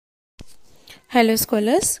Hello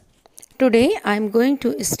scholars, today I am going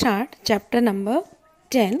to start chapter number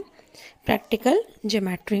 10, Practical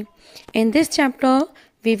Geometry. In this chapter,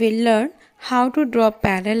 we will learn how to draw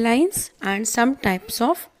parallel lines and some types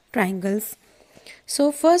of triangles.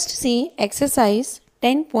 So first see exercise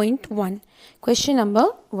 10.1, question number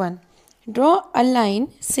 1. Draw a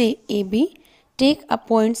line, say AB, take a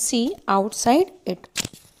point C outside it.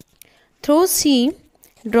 Through C,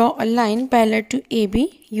 draw a line parallel to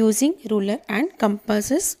AB using ruler and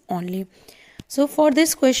compasses only. So for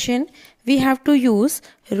this question, we have to use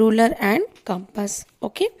ruler and compass.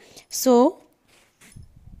 Okay. So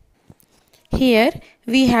here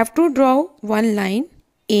we have to draw one line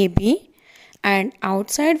AB and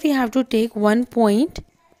outside we have to take one point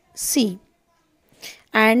C.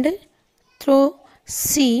 And through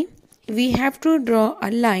C, we have to draw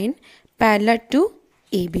a line parallel to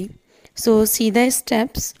AB. So see the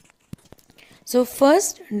steps. So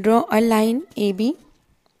first draw a line AB,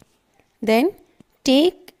 then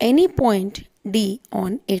take any point D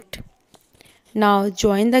on it. Now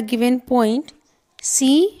join the given point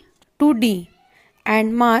C to D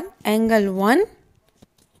and mark angle 1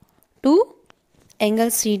 to angle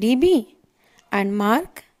CDB and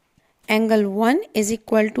mark angle 1 is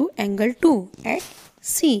equal to angle 2 at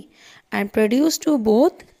C and produce to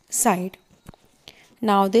both sides.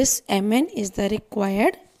 Now this MN is the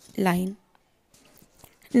required line.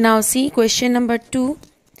 Now see question number 2.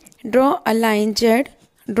 Draw a line Z.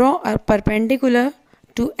 Draw a perpendicular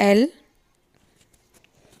to L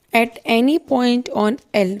at any point on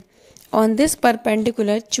L. On this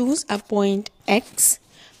perpendicular, choose a point X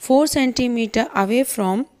 4 cm away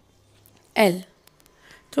from L.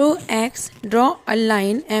 Through X, draw a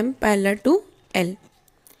line M parallel to L.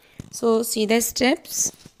 So see the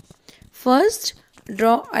steps. First,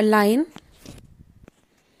 draw a line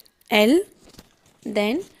L,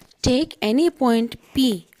 then take any point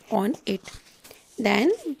P on it.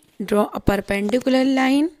 Then draw a perpendicular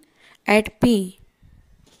line at P.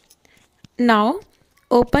 Now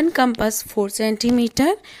open compass 4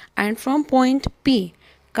 cm and from point P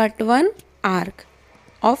cut one arc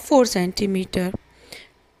of 4 cm.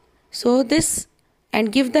 So this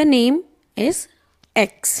and give the name is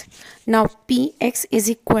X. Now Px is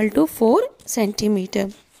equal to 4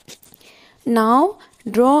 cm. Now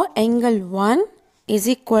draw angle 1 is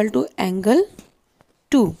equal to angle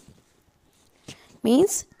 2.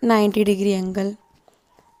 Means 90 degree angle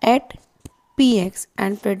at Px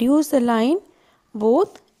and produce the line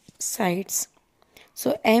both sides.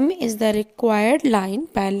 So M is the required line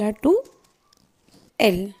parallel to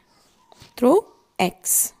L through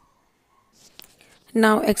X.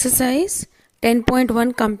 Now exercise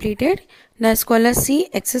 10.1 completed. Now scholars see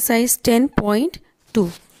exercise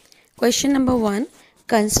 10.2. Question number 1.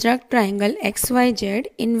 Construct triangle XYZ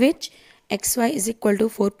in which XY is equal to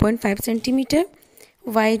 4.5 cm,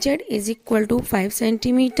 YZ is equal to 5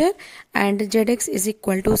 cm and ZX is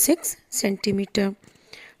equal to 6 cm.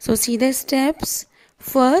 So see the steps.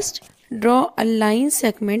 First, draw a line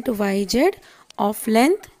segment YZ of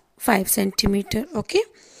length 5 cm. Okay.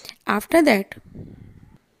 After that,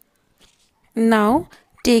 now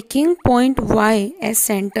taking point Y as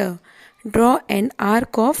center, draw an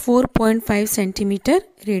arc of 4.5 cm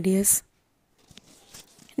radius.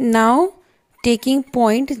 Now taking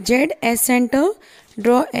point Z as center,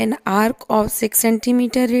 draw an arc of 6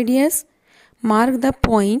 cm radius. Mark the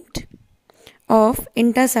point of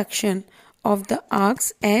intersection of the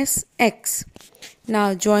arcs as X.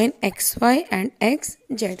 Now join XY and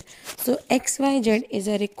XZ. So XYZ is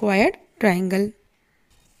a required triangle.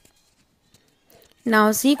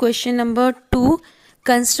 Now see question number 2.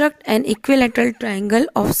 Construct an equilateral triangle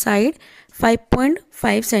of side 5.5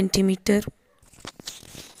 cm.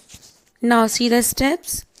 Now see the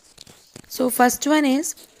steps. So first one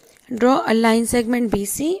is draw a line segment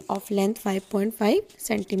BC of length 5.5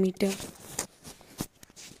 cm.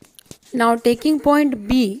 Now taking point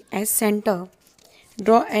B as center,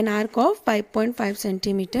 draw an arc of 5.5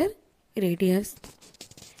 cm radius.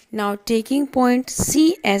 Now taking point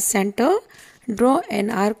C as center, draw an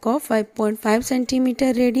arc of 5.5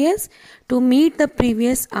 cm radius to meet the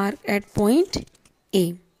previous arc at point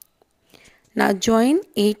A. Now join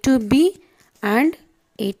A to B and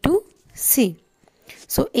A to C.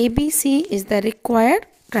 So ABC is the required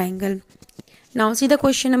triangle. Now see the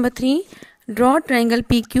question number 3. Draw triangle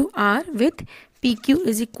PQR with PQ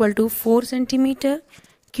is equal to 4 cm,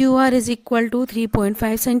 QR is equal to 3.5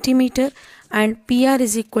 cm and PR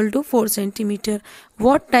is equal to 4 cm.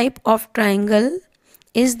 What type of triangle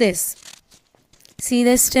is this? See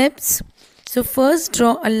the steps. So first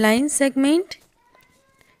draw a line segment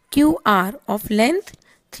QR of length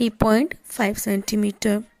 3.5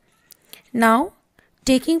 centimeter. Now,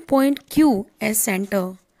 taking point Q as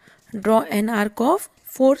center, draw an arc of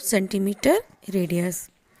 4 centimeter radius.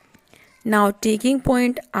 Now, taking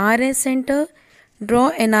point R as center, draw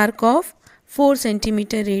an arc of 4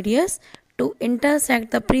 centimeter radius to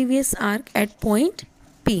intersect the previous arc at point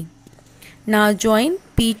P. Now, join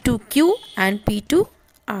P to Q and P to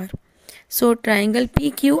R. So, triangle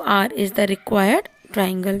PQR is the required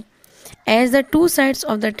triangle. As the two sides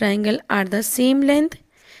of the triangle are the same length,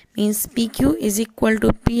 means PQ is equal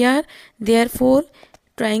to PR. Therefore,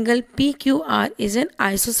 triangle PQR is an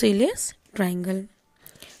isosceles triangle.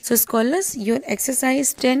 So, scholars, your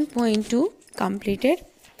exercise 10.2 completed.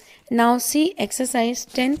 Now, see exercise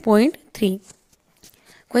 10.3.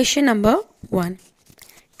 Question number 1.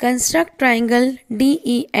 Construct triangle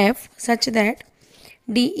DEF such that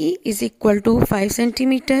DE is equal to 5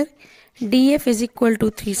 centimeter, DF is equal to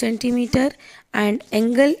 3 centimeter and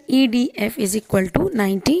angle EDF is equal to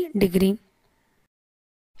 90 degree.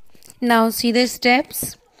 Now see the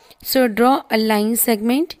steps. So draw a line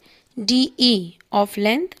segment DE of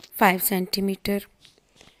length 5 centimeter.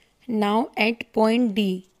 Now at point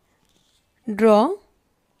D, draw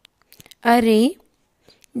a ray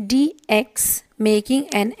DX making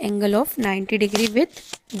an angle of 90 degree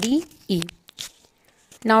with DE.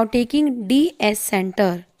 Now taking D as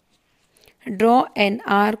center, draw an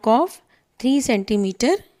arc of 3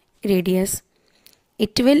 centimeter radius.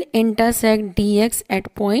 It will intersect DX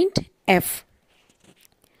at point F.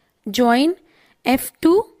 Join F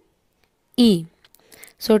to E.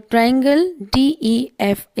 So triangle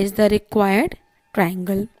DEF is the required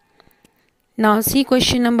triangle. Now see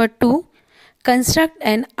question number 2. Construct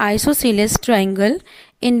an isosceles triangle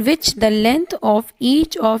in which the length of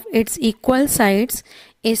each of its equal sides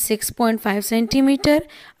is 6.5 centimeter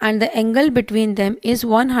and the angle between them is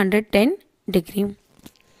 110 degree.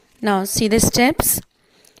 Now see the steps.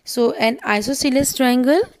 So an isosceles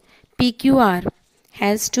triangle PQR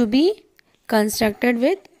has to be constructed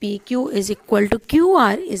with PQ is equal to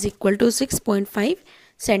QR is equal to 6.5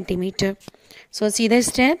 centimeter. So see the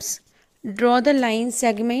steps. Draw the line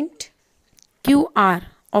segment QR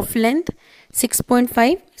of length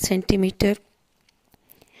 6.5 centimeter.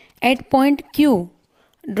 At point Q,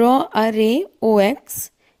 draw a ray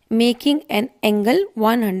OX making an angle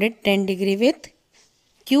 110 degree with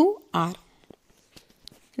QR.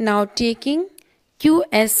 Now taking Q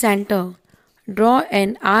as center, draw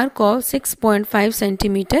an arc of 6.5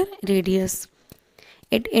 centimeter radius.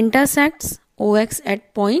 It intersects OX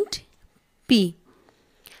at point P.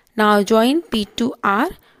 Now join P to R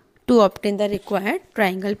to obtain the required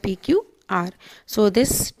triangle PQR. So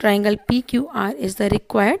this triangle PQR is the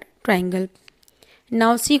required triangle.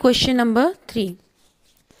 Now see question number 3.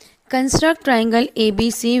 Construct triangle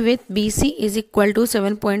ABC with BC is equal to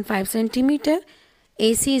 7.5 centimeter,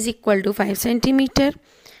 AC is equal to 5 centimeter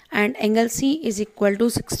and angle C is equal to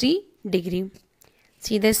 60 degree.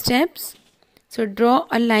 See the steps. So draw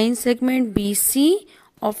a line segment BC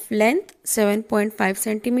of length 7.5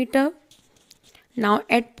 centimeter. Now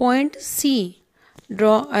at point C,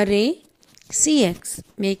 draw a ray CX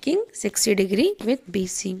making 60 degree with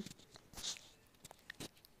BC.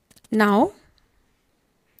 Now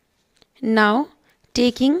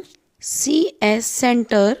taking C as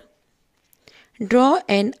center, draw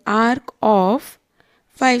an arc of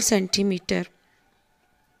 5 centimeter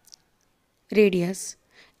radius.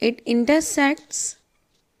 It intersects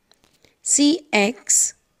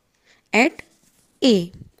CX at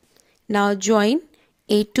A. Now join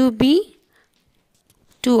A to B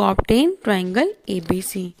to obtain triangle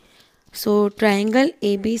ABC. So triangle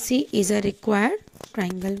ABC is a required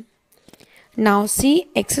triangle. Now see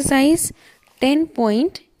exercise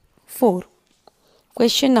 10.4.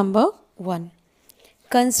 Question number 1.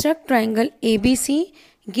 Construct triangle ABC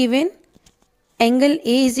given angle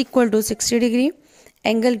A is equal to 60 degree,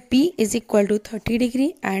 angle B is equal to 30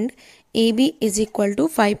 degree and AB is equal to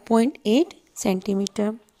 5.8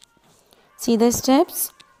 centimeter. See the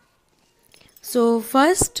steps. So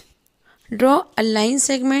first draw a line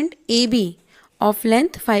segment AB of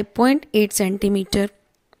length 5.8 centimeter.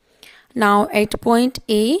 Now at point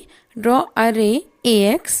A, draw a ray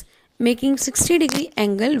AX making 60 degree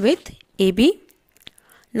angle with AB.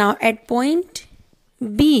 Now at point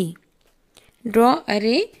B, draw a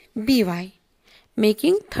ray BY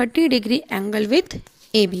making 30 degree angle with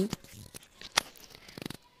AB.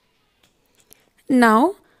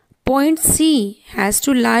 Now point C has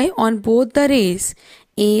to lie on both the rays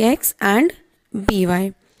AX and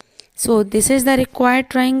BY. So this is the required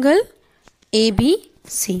triangle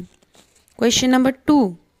ABC. Question number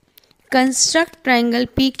 2. Construct triangle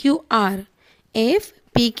PQR if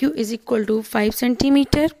PQ is equal to 5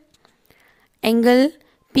 centimeter. Angle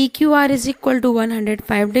PQR is equal to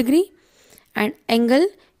 105 degree and angle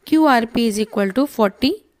QRP is equal to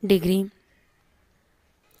 40 degree.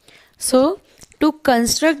 So to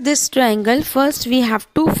construct this triangle, first we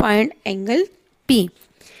have to find angle P.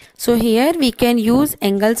 So here we can use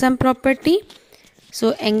angle sum property.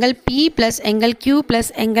 So angle P plus angle Q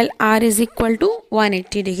plus angle R is equal to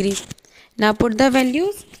 180 degree. Now put the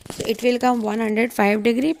values. So it will come 105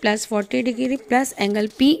 degree plus 40 degree plus angle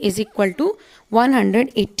P is equal to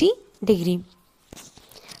 180 degree.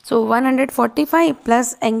 So 145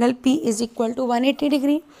 plus angle P is equal to 180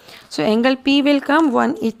 degree. So angle P will come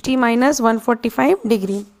 180 minus 145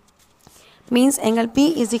 degree. Means angle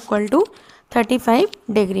P is equal to 35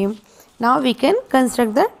 degree. Now we can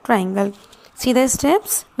construct the triangle. See the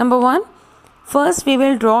steps. Number 1. First we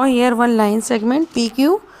will draw here one line segment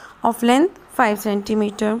PQ of length 5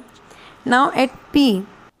 centimeter. Now at P,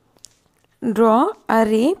 draw a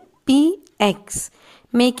ray PX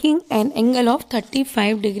making an angle of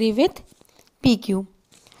 35 degree with PQ.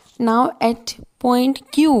 Now at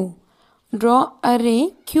point Q, draw a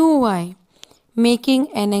ray QY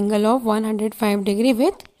making an angle of 105 degree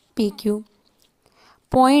with PQ.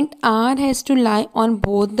 Point R has to lie on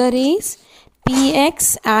both the rays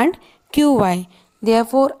PX and QY.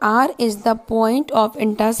 Therefore, R is the point of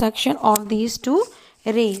intersection of these two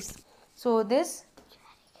rays. So, this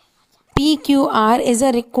PQR is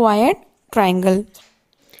a required triangle.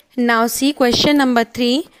 Now, see question number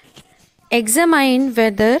 3. Examine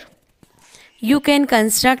whether you can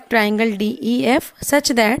construct triangle DEF such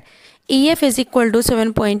that EF is equal to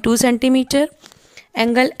 7.2 centimeter,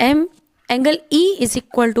 angle E is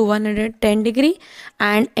equal to 110 degree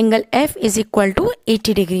and angle F is equal to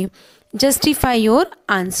 80 degree. Justify your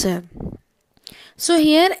answer. So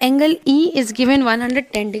here angle E is given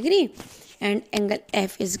 110 degree and angle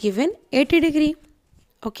F is given 80 degree.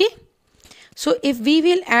 Okay. So if we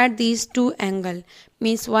will add these two angle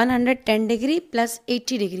means 110 degree plus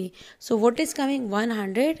 80 degree. So what is coming?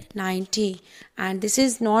 190, and this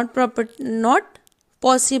is not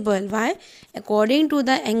possible. Why? According to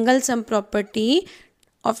the angle sum property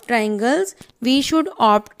of triangles, we should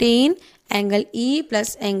obtain angle E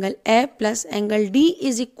plus angle F plus angle D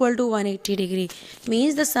is equal to 180 degree.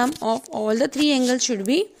 Means the sum of all the three angles should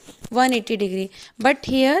be 180 degree. But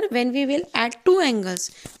here when we will add two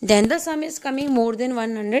angles, then the sum is coming more than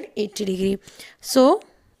 180 degree. So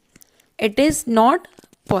it is not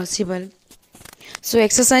possible. So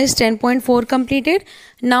exercise 10.4 completed.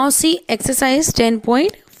 Now see exercise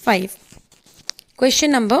 10.5.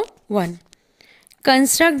 Question number 1.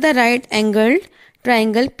 Construct the right angled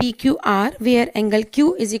triangle PQR where angle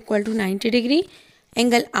Q is equal to 90 degree,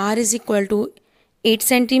 angle R is equal to 8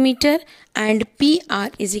 centimeter and PR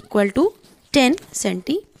is equal to 10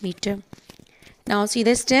 centimeter. Now see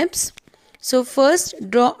the steps. So first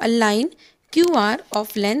draw a line QR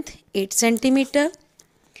of length 8 centimeter.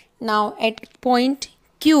 Now at point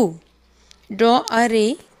Q, draw a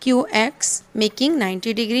ray QX making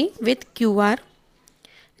 90 degree with QR.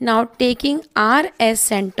 Now taking R as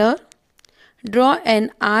center, draw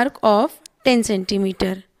an arc of 10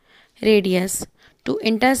 centimeter radius to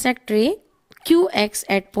intersect ray QX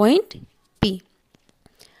at point P.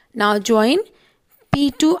 Now join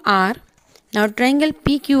P to R. Now triangle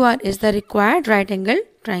PQR is the required right angle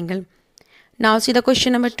triangle. Now see the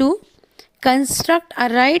question number 2. Construct a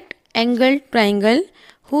right angled triangle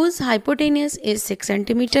whose hypotenuse is 6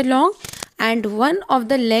 centimeter long and one of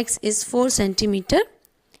the legs is 4 centimeter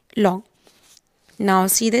long. Now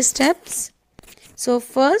see the steps. So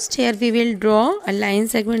first here we will draw a line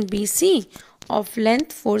segment BC of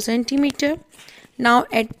length 4 centimeter. Now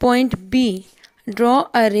at point B, draw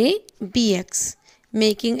a ray BX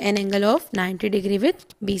making an angle of 90 degree with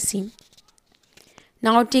BC.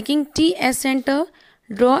 Now taking T as center,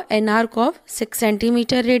 draw an arc of 6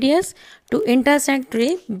 centimeter radius to intersect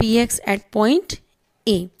ray BX at point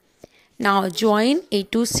A. Now join A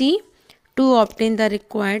to C to obtain the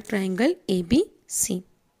required triangle ABC.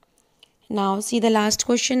 Now see the last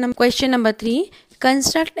question. Question number 3.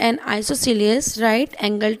 Construct an isosceles right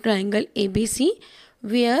angle triangle ABC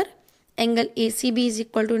where angle ACB is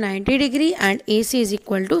equal to 90 degree and AC is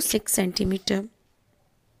equal to 6 centimeter.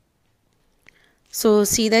 So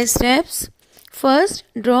see the steps. First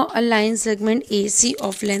draw a line segment AC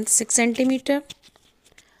of length 6 centimeter.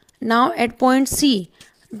 Now at point C,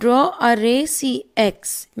 draw a ray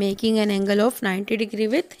CX making an angle of 90 degree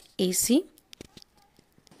with AC.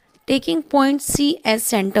 Taking point C as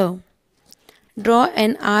center, draw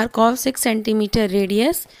an arc of 6 centimeter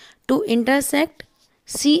radius to intersect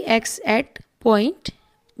CX at point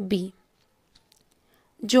B.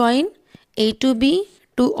 join A to B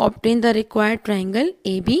to obtain the required triangle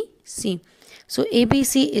ABC. So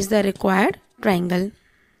ABC is the required triangle.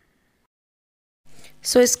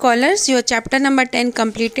 So scholars, your chapter number 10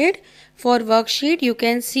 completed. For worksheet, you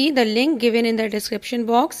can see the link given in the description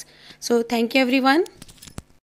box. So thank you everyone.